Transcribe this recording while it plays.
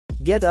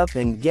Get up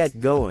and get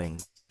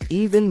going.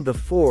 Even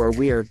before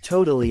we are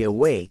totally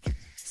awake,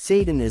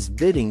 Satan is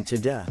bidding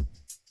to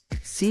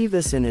deceive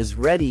us and is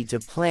ready to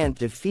plant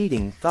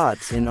defeating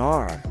thoughts in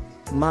our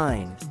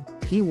mind.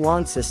 He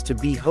wants us to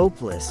be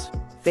hopeless,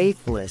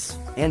 faithless,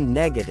 and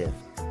negative.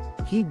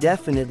 He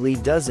definitely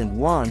doesn't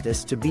want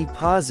us to be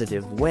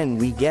positive when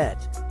we get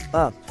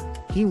up.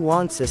 He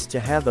wants us to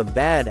have a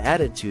bad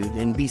attitude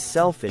and be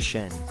selfish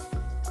and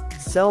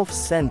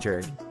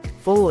self-centered,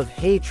 full of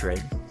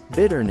hatred,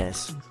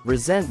 bitterness,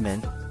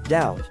 resentment,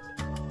 doubt,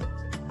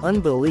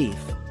 unbelief,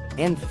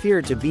 and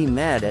fear, to be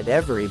mad at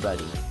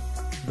everybody.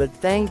 But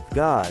thank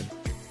God,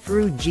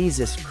 through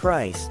Jesus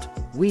Christ,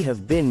 we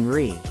have been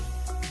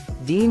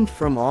redeemed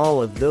from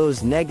all of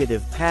those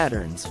negative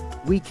patterns.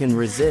 We can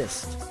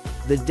resist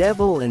the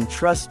devil and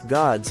trust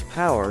God's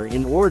power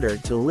in order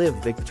to live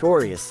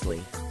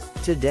victoriously.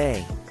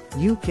 Today,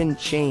 you can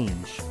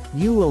change.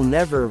 You will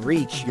never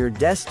reach your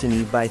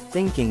destiny by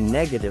thinking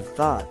negative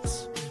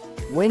thoughts.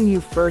 When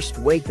you first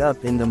wake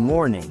up in the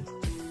morning,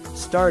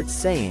 start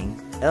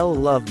saying, "I'll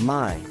love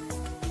my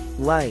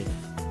life.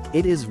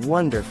 It is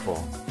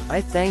wonderful.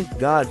 I thank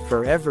God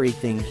for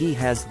everything He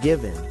has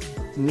given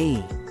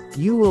me."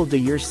 You will do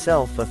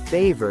yourself a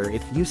favor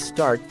if you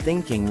start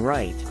thinking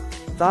right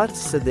thoughts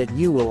so that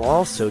you will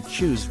also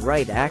choose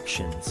right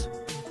actions.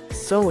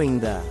 Sowing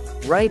the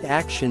right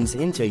actions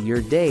into your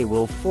day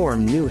will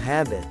form new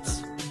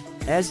habits.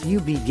 As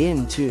you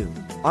begin to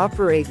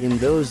operate in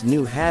those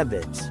new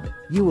habits,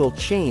 you will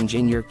change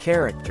in your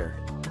character.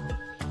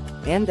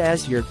 And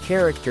as your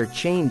character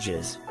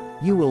changes,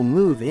 you will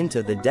move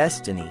into the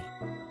destiny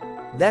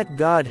that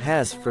God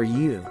has for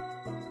you.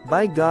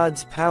 By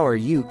God's power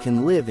you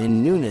can live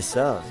in newness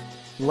of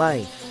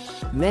life.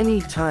 Many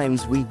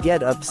times we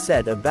get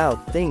upset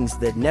about things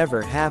that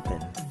never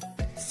happen.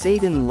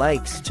 Satan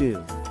likes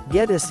to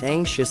get us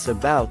anxious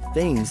about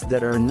things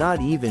that are not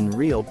even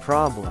real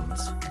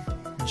problems.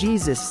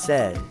 Jesus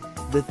said,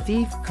 "The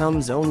thief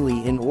comes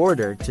only in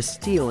order to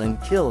steal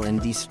and kill and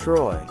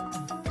destroy.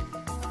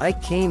 I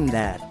came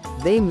that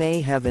they may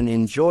have and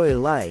enjoy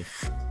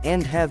life,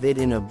 and have it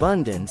in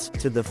abundance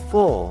to the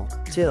full,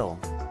 till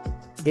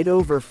it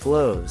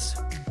overflows."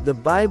 The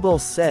Bible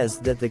says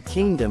that the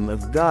kingdom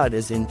of God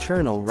is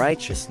internal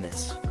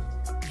righteousness,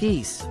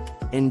 peace,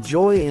 and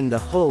joy in the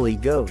Holy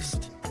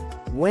Ghost.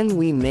 When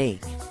we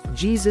make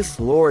Jesus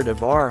Lord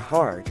of our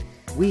heart,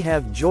 we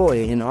have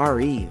joy in our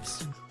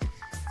eves.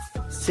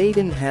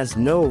 Satan has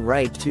no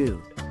right to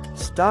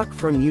stock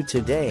from you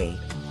today,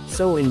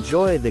 so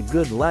enjoy the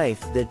good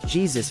life that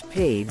Jesus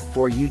paid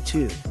for you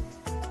to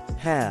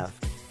have.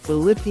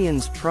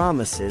 Philippians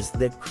promises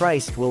that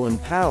Christ will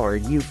empower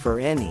you for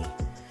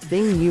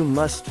anything you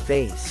must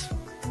face.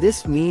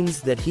 This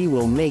means that He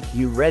will make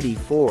you ready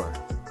for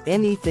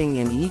anything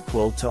and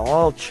equal to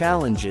all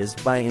challenges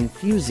by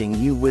infusing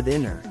you with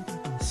inner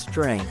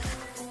strength.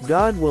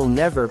 God will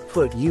never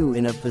put you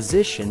in a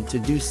position to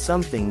do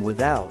something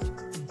without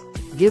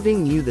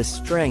giving you the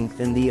strength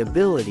and the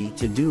ability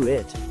to do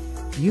it.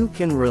 You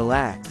can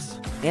relax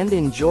and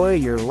enjoy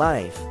your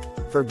life,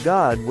 for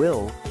God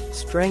will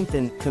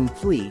strengthen,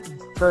 complete,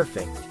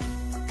 perfect,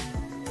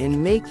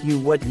 and make you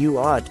what you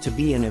ought to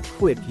be and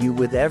equip you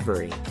with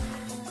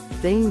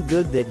everything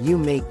good that you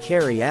may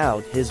carry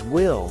out His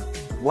will,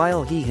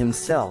 while He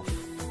Himself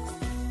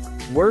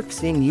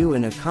works in you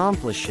and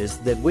accomplishes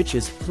that which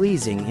is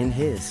pleasing in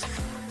His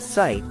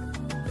sight.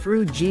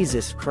 Through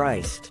Jesus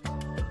Christ,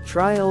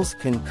 trials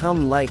can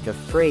come like a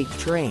freight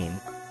train,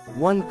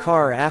 one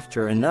car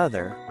after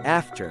another,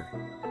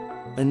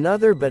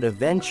 but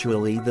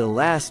eventually the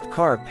last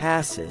car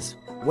passes.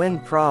 When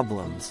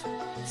problems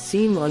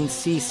seem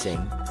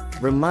unceasing,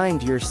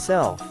 remind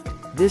yourself,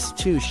 this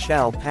too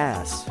shall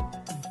pass.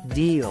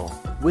 Deal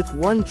with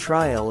one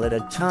trial at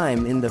a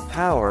time in the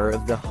power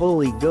of the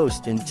Holy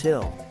Ghost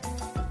until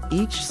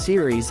each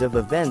series of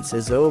events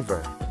is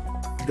over.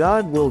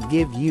 God will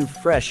give you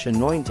fresh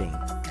anointing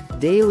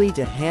daily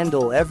to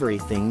handle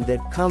everything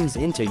that comes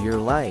into your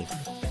life.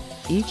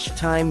 Each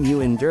time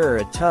you endure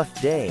a tough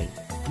day,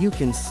 you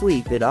can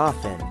sleep it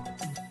off and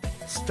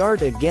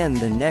start again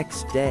the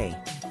next day.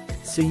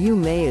 So you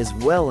may as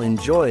well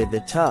enjoy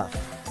the tough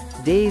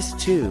days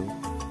too,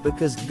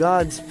 because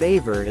God's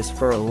favor is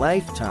for a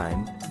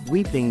lifetime.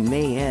 Weeping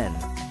may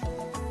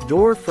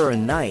endure for a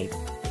night,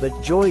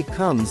 but joy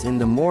comes in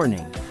the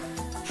morning.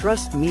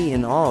 Trust me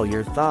in all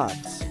your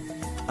thoughts.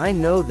 I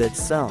know that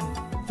some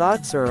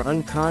thoughts are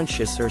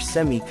unconscious or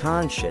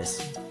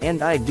semi-conscious,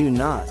 and I do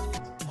not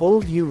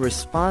hold you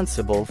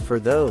responsible for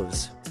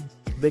those.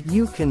 But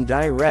you can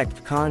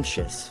direct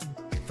conscious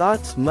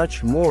thoughts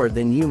much more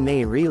than you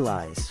may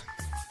realize.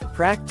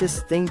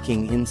 Practice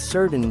thinking in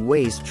certain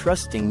ways,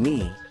 trusting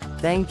me,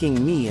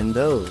 thanking me, and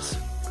those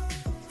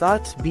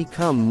thoughts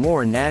become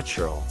more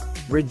natural.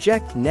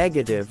 Reject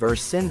negative or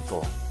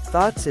sinful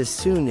thoughts as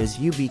soon as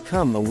you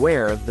become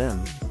aware of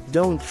them.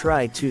 Don't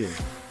try to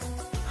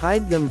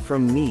hide them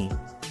from me.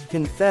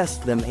 Confess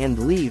them and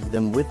leave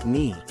them with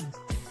me.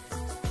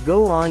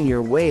 Go on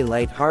your way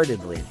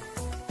lightheartedly.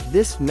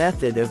 This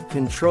method of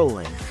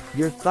controlling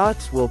Your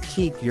thoughts will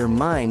keep your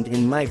mind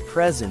in my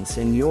presence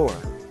and your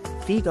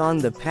feet on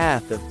the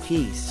path of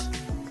peace.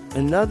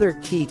 Another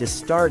key to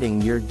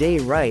starting your day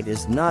right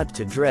is not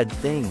to dread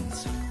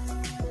things.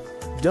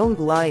 Don't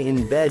lie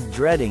in bed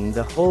dreading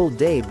the whole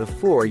day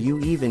before you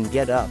even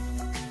get up.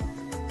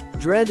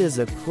 Dread is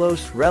a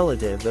close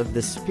relative of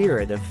the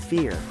spirit of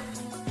fear.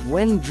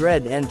 When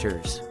dread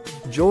enters,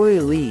 joy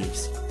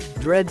leaves.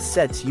 Dread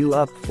sets you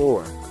up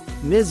for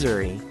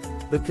misery,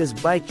 because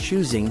by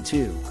choosing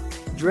to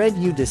dread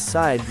you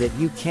decide that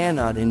you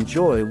cannot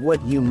enjoy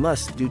what you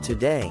must do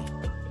today.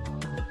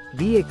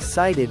 Be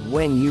excited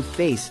when you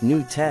face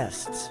new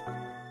tests.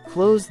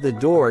 Close the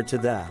door to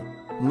the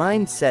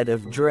mindset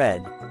of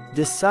dread.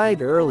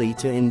 Decide early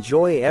to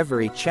enjoy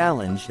every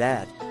challenge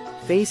that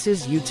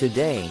faces you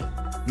today,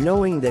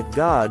 knowing that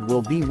God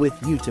will be with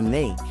you to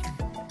make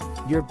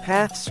your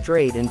path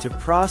straight and to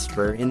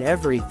prosper in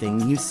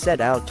everything you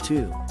set out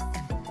to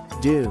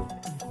do.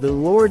 The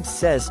Lord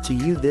says to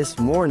you this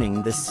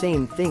morning the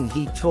same thing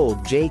He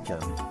told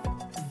Jacob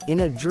in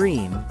a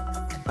dream: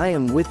 I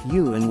am with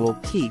you and will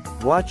keep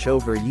watch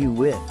over you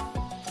with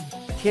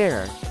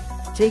care.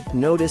 Take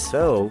notice,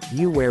 O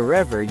you,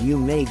 wherever you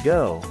may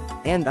go,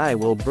 and I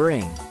will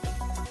bring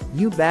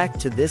you back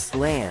to this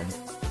land,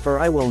 for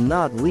I will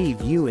not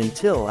leave you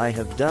until I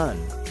have done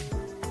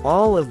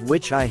all of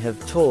which I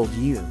have told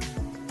you.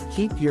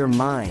 Keep your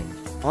mind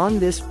on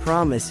this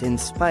promise in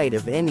spite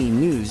of any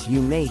news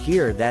you may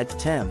hear that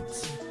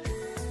tempts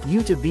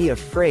you to be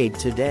afraid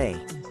today.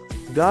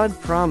 God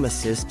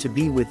promises to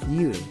be with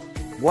you,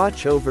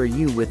 watch over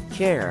you with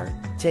care,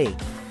 take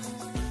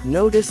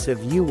notice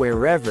of you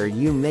wherever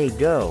you may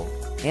go,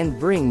 and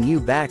bring you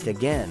back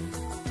again.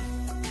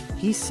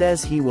 He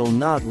says He will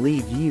not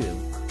leave you,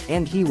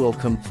 and He will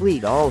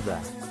complete all the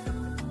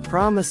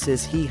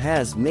promises He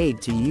has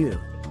made to you.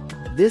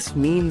 This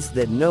means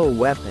that no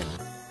weapon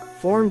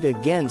formed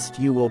against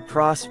you will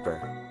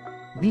prosper.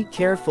 Be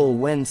careful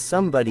when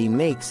somebody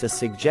makes a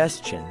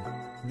suggestion.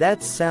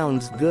 That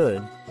sounds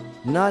good.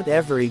 Not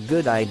every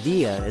good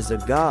idea is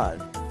a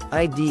God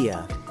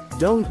idea.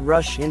 Don't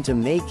rush into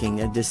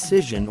making a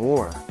decision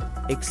or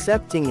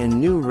accepting a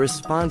new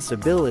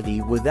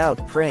responsibility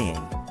without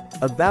praying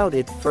about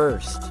it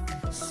first.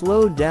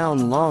 Slow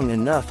down long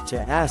enough to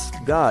ask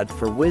God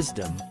for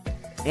wisdom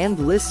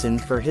and listen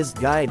for His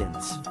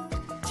guidance.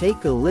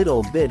 Take a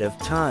little bit of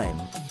time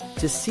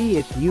to see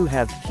if you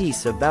have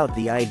peace about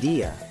the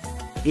idea.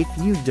 If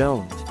you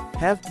don't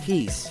have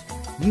peace,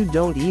 you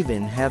don't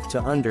even have to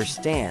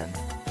understand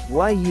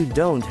why you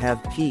don't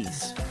have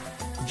peace.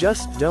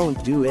 Just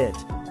don't do it.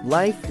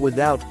 Life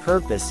without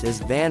purpose is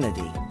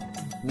vanity.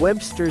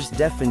 Webster's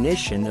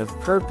definition of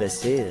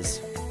purpose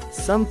is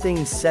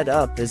something set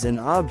up as an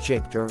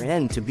object or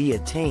end to be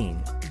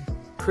attained.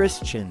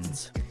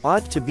 Christians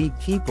ought to be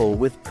people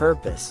with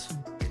purpose.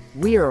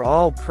 We are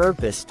all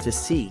purposed to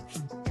seek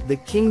the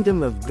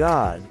kingdom of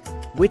God,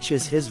 which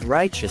is His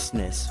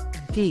righteousness,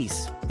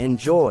 peace, and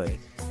joy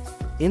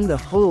in the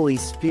Holy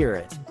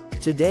Spirit.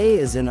 Today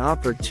is an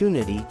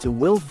opportunity to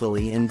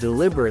willfully and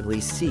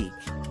deliberately seek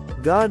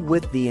God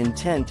with the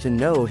intent to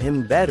know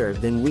Him better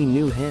than we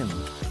knew Him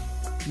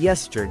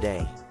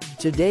yesterday.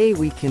 Today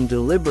we can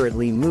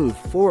deliberately move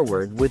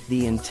forward with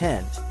the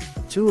intent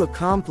to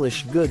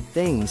accomplish good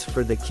things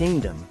for the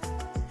kingdom.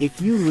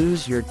 If you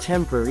lose your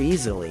temper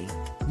easily,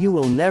 you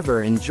will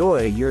never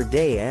enjoy your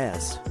day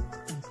as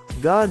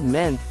God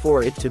meant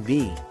for it to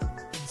be.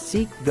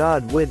 Seek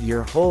God with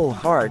your whole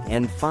heart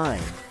and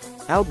find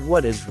out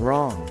what is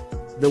wrong.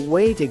 The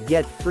way to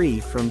get free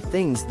from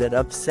things that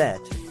upset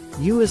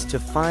you is to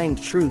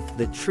find truth.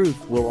 The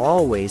truth will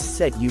always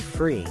set you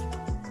free.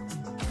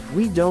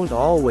 We don't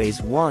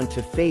always want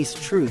to face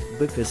truth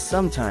because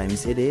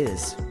sometimes it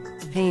is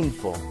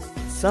painful.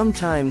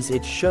 Sometimes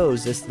it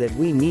shows us that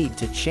we need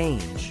to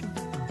change.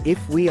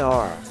 If we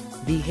are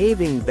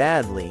behaving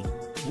badly,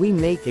 we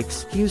make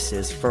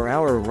excuses for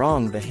our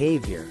wrong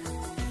behavior.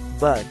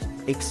 But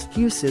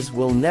excuses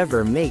will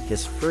never make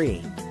us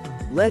free.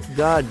 Let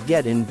God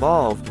get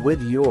involved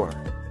with your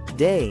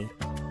day.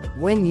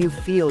 When you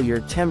feel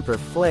your temper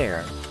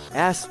flare,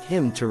 ask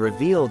Him to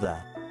reveal the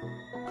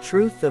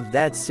truth of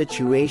that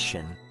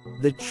situation.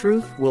 The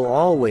truth will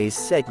always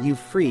set you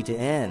free to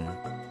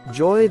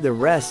enjoy the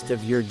rest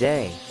of your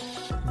day.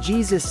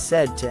 Jesus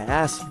said to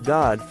ask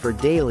God for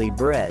daily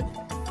bread.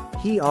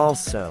 He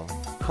also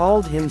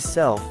called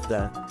Himself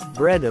the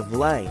bread of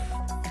life.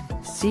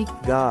 Seek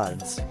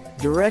God's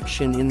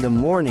direction in the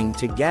morning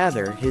to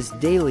gather His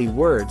daily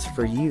words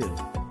for you.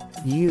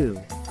 You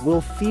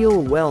will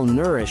feel well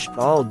nourished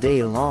all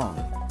day long.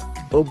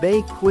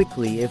 Obey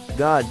quickly if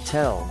God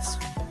tells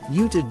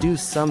you to do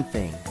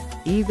something.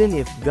 Even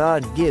if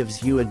God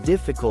gives you a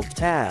difficult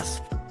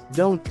task,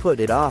 don't put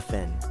it off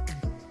and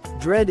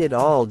dread it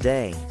all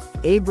day.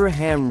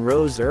 Abraham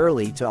rose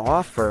early to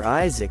offer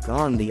Isaac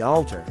on the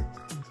altar.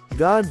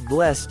 God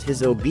blessed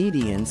his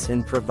obedience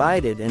and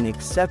provided an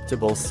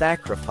acceptable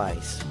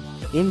sacrifice.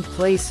 In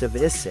place of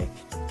Isaac,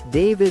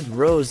 David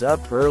rose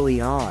up early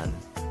on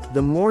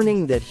the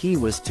morning that he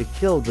was to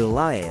kill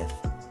Goliath,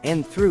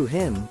 and through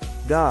him,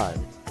 God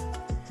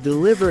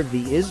delivered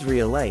the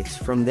Israelites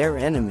from their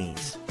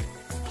enemies.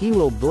 He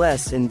will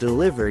bless and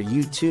deliver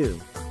you too.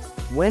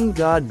 When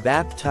God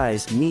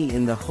baptized me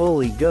in the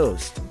Holy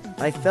Ghost,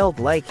 I felt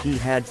like He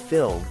had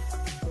filled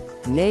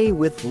me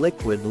with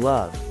liquid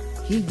love.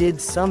 He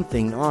did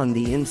something on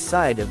the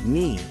inside of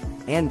me,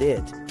 and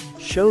it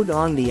showed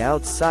on the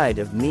outside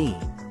of me.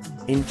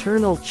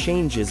 Internal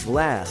changes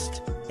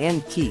last,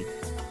 and keep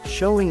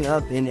showing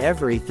up in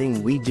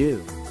everything we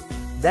do.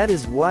 That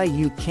is why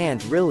you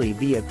can't really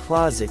be a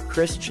closet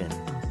Christian.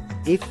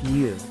 If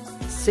you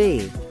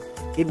saved,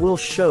 it will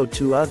show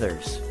to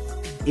others.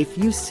 If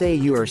you say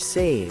you are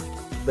saved,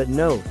 but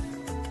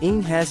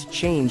nothing has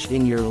changed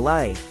in your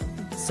life,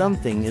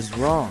 something is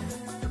wrong.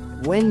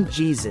 When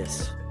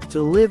Jesus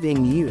to live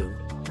in you,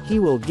 He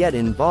will get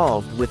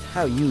involved with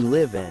how you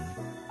live and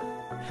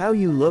how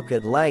you look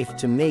at life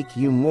to make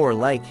you more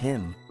like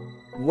Him.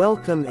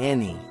 Welcome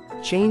any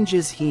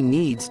changes He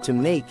needs to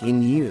make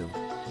in you.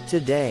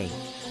 Today,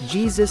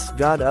 Jesus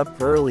got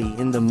up early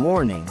in the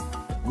morning,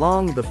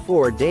 long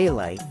before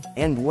daylight,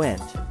 and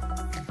went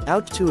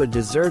out to a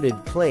deserted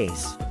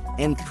place,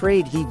 and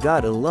prayed. He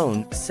got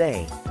alone,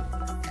 say.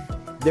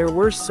 There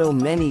were so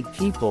many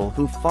people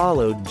who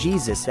followed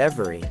Jesus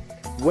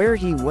everywhere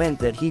He went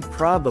that He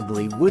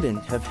probably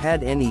wouldn't have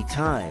had any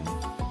time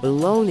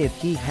alone if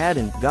He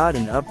hadn't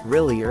gotten up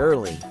really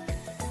early.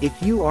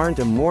 If you aren't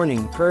a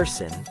morning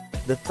person,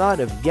 the thought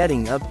of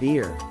getting up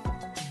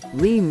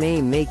early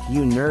may make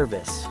you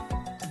nervous.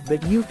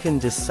 But you can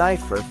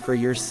decipher for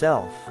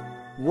yourself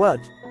what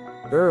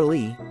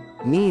early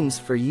means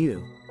for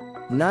you.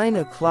 9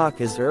 o'clock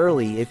is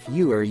early if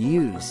you are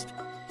used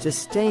to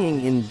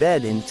staying in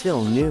bed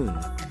until noon.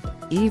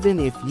 Even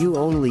if you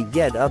only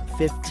get up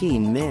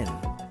 15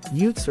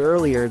 minutes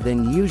earlier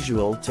than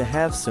usual to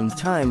have some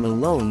time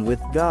alone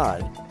with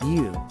God,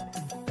 you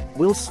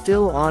will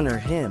still honor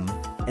Him,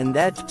 and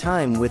that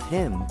time with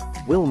Him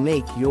will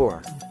make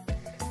your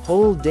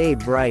whole day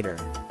brighter.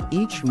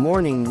 Each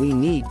morning we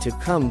need to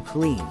come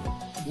clean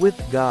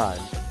with God.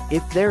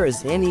 If there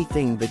is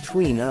anything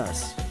between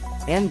us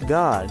and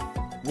God,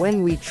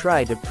 when we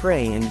try to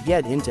pray and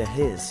get into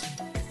His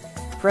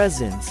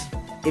presence,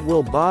 it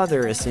will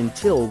bother us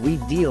until we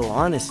deal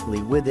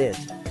honestly with it.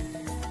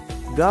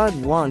 God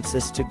wants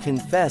us to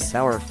confess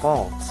our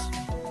faults.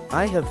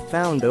 I have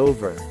found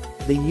over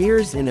the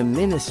years in a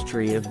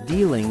ministry of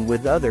dealing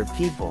with other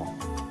people,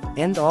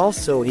 and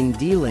also in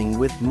dealing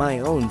with my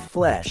own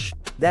flesh,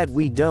 that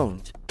we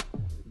don't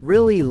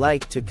really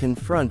like to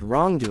confront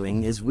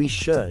wrongdoing as we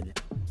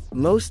should.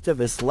 Most of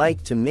us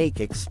like to make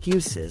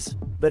excuses,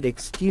 but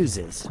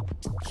excuses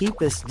keep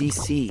us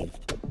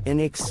deceived. An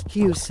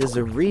excuse is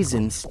a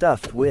reason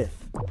stuffed with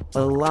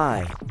a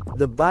lie.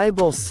 The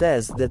Bible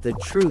says that the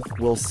truth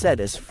will set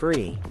us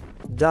free.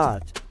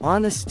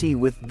 Honesty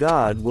with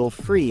God will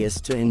free us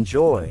to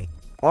enjoy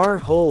our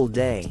whole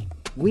day.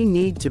 We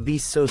need to be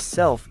so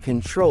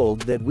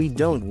self-controlled that we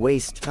don't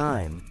waste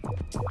time.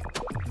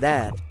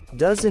 That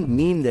doesn't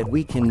mean that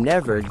we can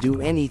never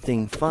do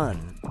anything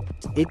fun.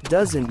 It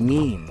doesn't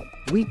mean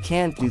we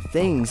can't do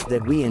things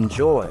that we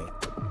enjoy.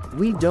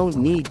 We don't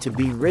need to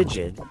be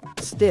rigid,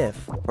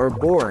 stiff, or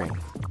boring.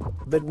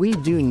 But we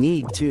do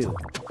need to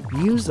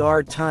use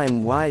our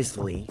time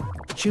wisely,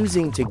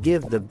 choosing to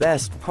give the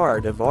best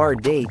part of our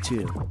day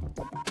to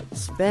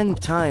spend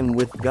time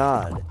with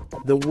God.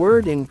 The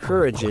Word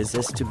encourages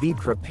us to be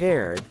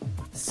prepared,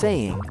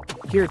 saying,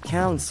 "Hear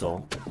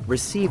counsel,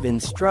 receive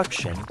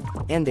instruction,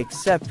 and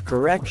accept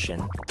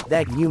correction,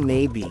 that you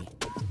may be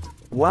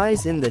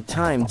wise in the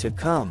time to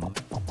come."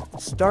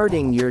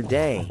 Starting your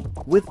day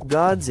with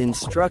God's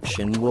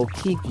instruction will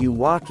keep you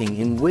walking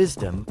in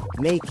wisdom,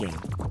 making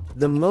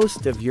the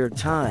most of your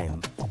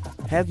time.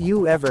 Have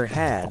you ever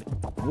had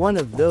one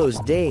of those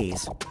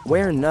days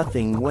where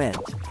nothing went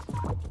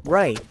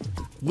right,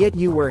 yet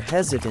you were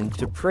hesitant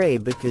to pray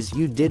because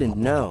you didn't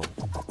know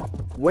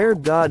where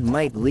God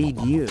might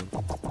lead you?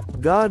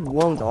 God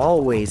won't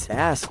always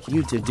ask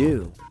you to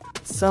do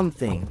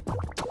something.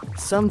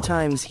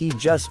 Sometimes He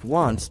just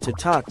wants to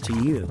talk to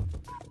you.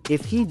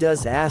 If He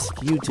does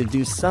ask you to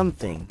do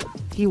something,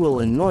 He will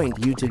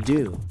anoint you to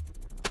do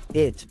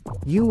it.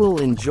 You will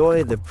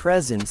enjoy the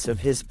presence of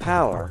His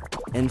power,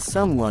 and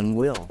someone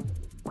will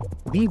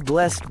be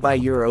blessed by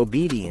your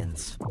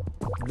obedience.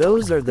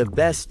 Those are the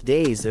best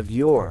days of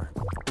your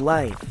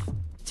life.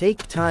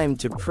 Take time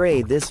to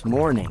pray this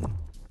morning.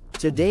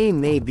 Today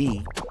may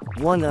be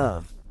one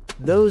of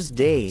those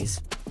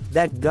days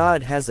that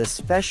God has a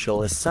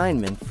special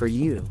assignment for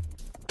you.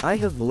 I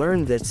have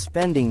learned that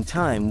spending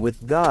time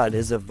with God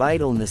is a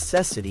vital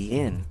necessity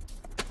in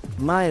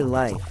my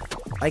life.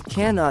 I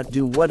cannot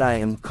do what I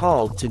am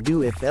called to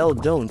do if I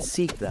don't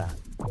seek the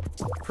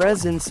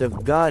presence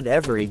of God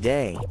every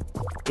day.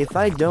 If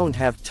I don't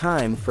have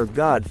time for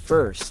God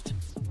first,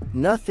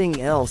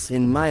 nothing else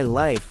in my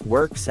life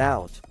works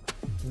out.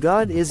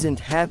 God isn't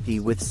happy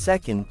with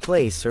second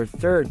place or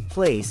third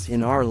place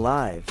in our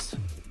lives.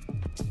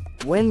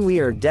 When we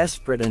are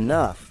desperate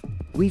enough,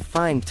 we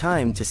find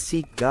time to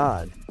seek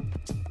God.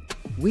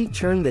 We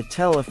turn the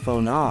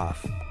telephone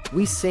off,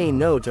 we say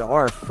no to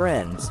our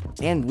friends,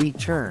 and we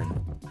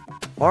turn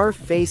our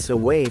face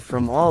away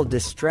from all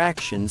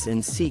distractions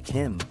and seek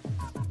Him.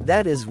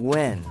 That is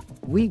when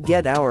we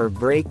get our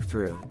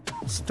breakthrough.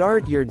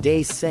 Start your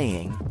day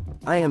saying,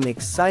 I am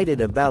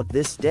excited about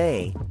this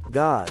day,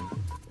 God.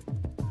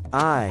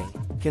 I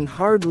can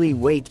hardly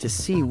wait to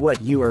see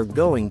what you are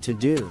going to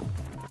do.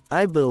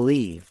 I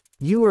believe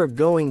you are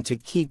going to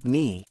keep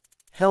me,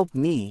 help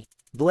me,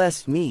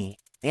 bless me,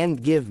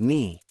 and give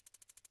me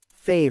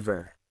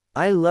favor.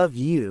 I love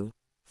you,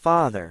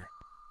 Father.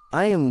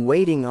 I am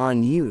waiting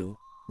on you,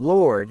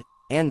 Lord,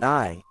 and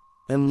I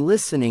am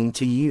listening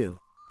to you.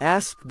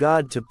 Ask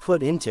God to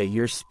put into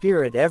your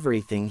spirit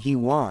everything He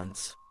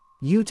wants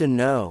you to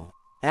know.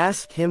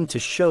 Ask Him to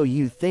show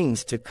you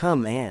things to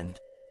come and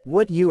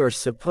what you are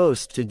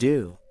supposed to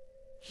do.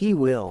 He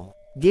will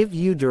give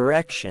you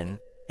direction,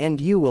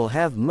 and you will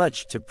have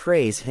much to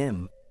praise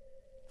Him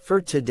for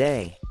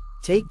today.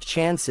 Take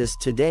chances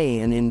today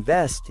and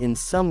invest in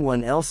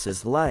someone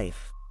else's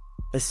life,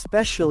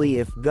 especially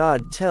if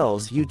God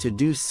tells you to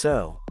do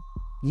so.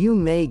 You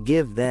may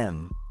give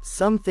them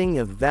something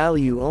of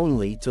value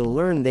only to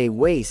learn they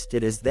waste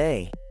it as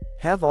they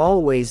have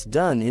always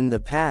done in the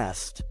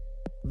past.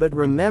 But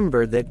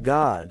remember that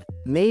God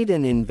made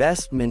an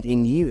investment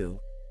in you,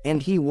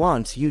 and He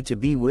wants you to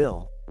be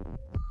willing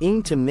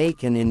to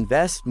make an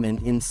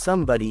investment in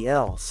somebody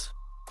else.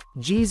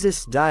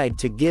 Jesus died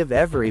to give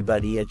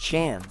everybody a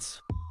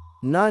chance.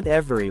 Not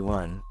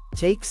everyone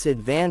takes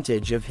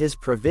advantage of His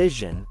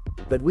provision,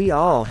 but we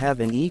all have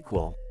an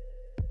equal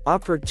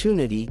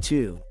opportunity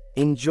to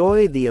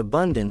enjoy the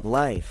abundant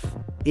life.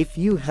 If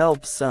you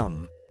help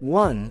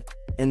someone,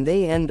 and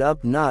they end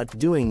up not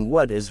doing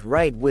what is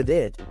right with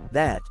it,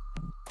 that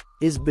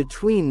is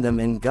between them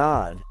and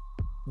God.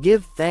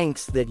 Give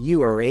thanks that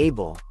you are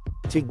able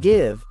to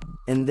give,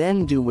 and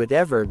then do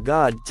whatever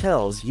God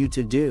tells you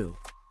to do.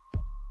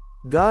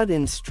 God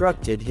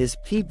instructed His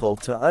people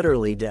to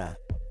utterly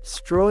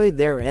destroy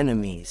their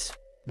enemies.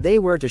 They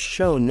were to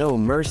show no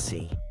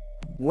mercy.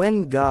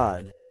 When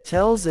God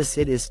tells us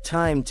it is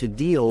time to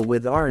deal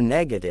with our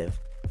negative,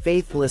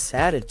 faithless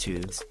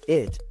attitudes,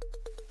 it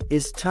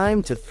is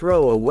time to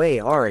throw away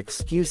our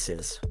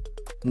excuses.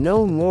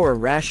 No more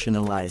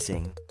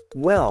rationalizing.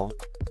 Well,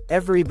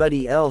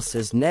 everybody else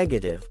is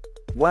negative,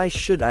 why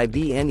should I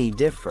be any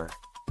different?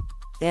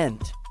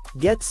 And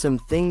get some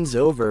things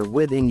over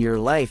with in your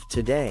life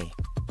today.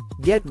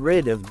 Get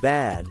rid of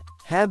bad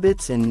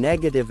habits and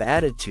negative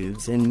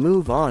attitudes and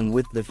move on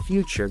with the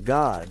future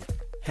God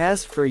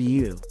has for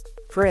you.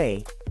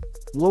 Pray,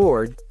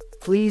 Lord,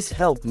 please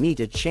help me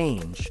to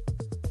change.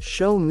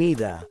 Show me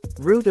the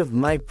root of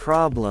my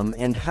problem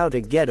and how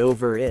to get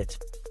over it.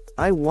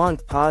 I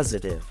want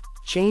positive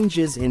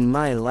changes in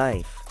my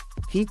life.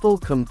 People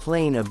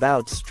complain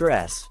about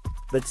stress,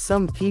 but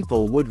some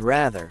people would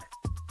rather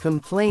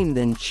complain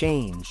than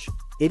change.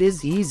 It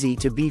is easy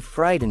to be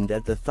frightened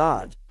at the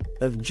thought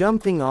of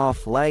jumping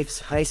off life's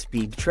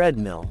high-speed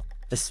treadmill,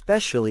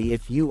 especially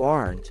if you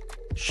aren't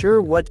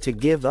sure what to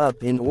give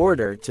up in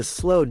order to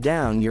slow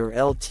down your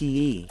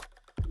LTE.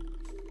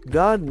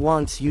 God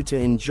wants you to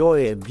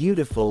enjoy a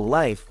beautiful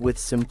life with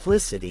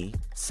simplicity,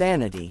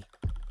 sanity,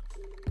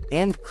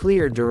 and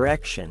clear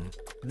direction.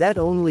 That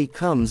only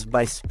comes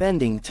by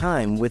spending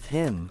time with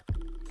Him,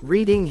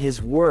 reading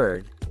His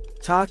Word,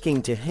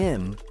 talking to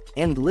Him,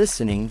 and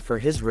listening for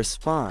His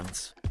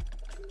response.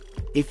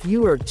 If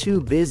you are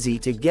too busy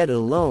to get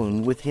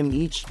alone with Him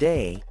each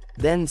day,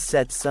 then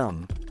set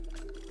some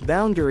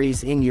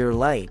boundaries in your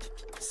light.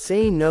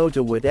 Say no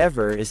to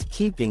whatever is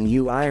keeping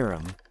you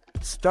irate.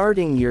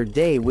 Starting your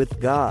day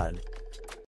with God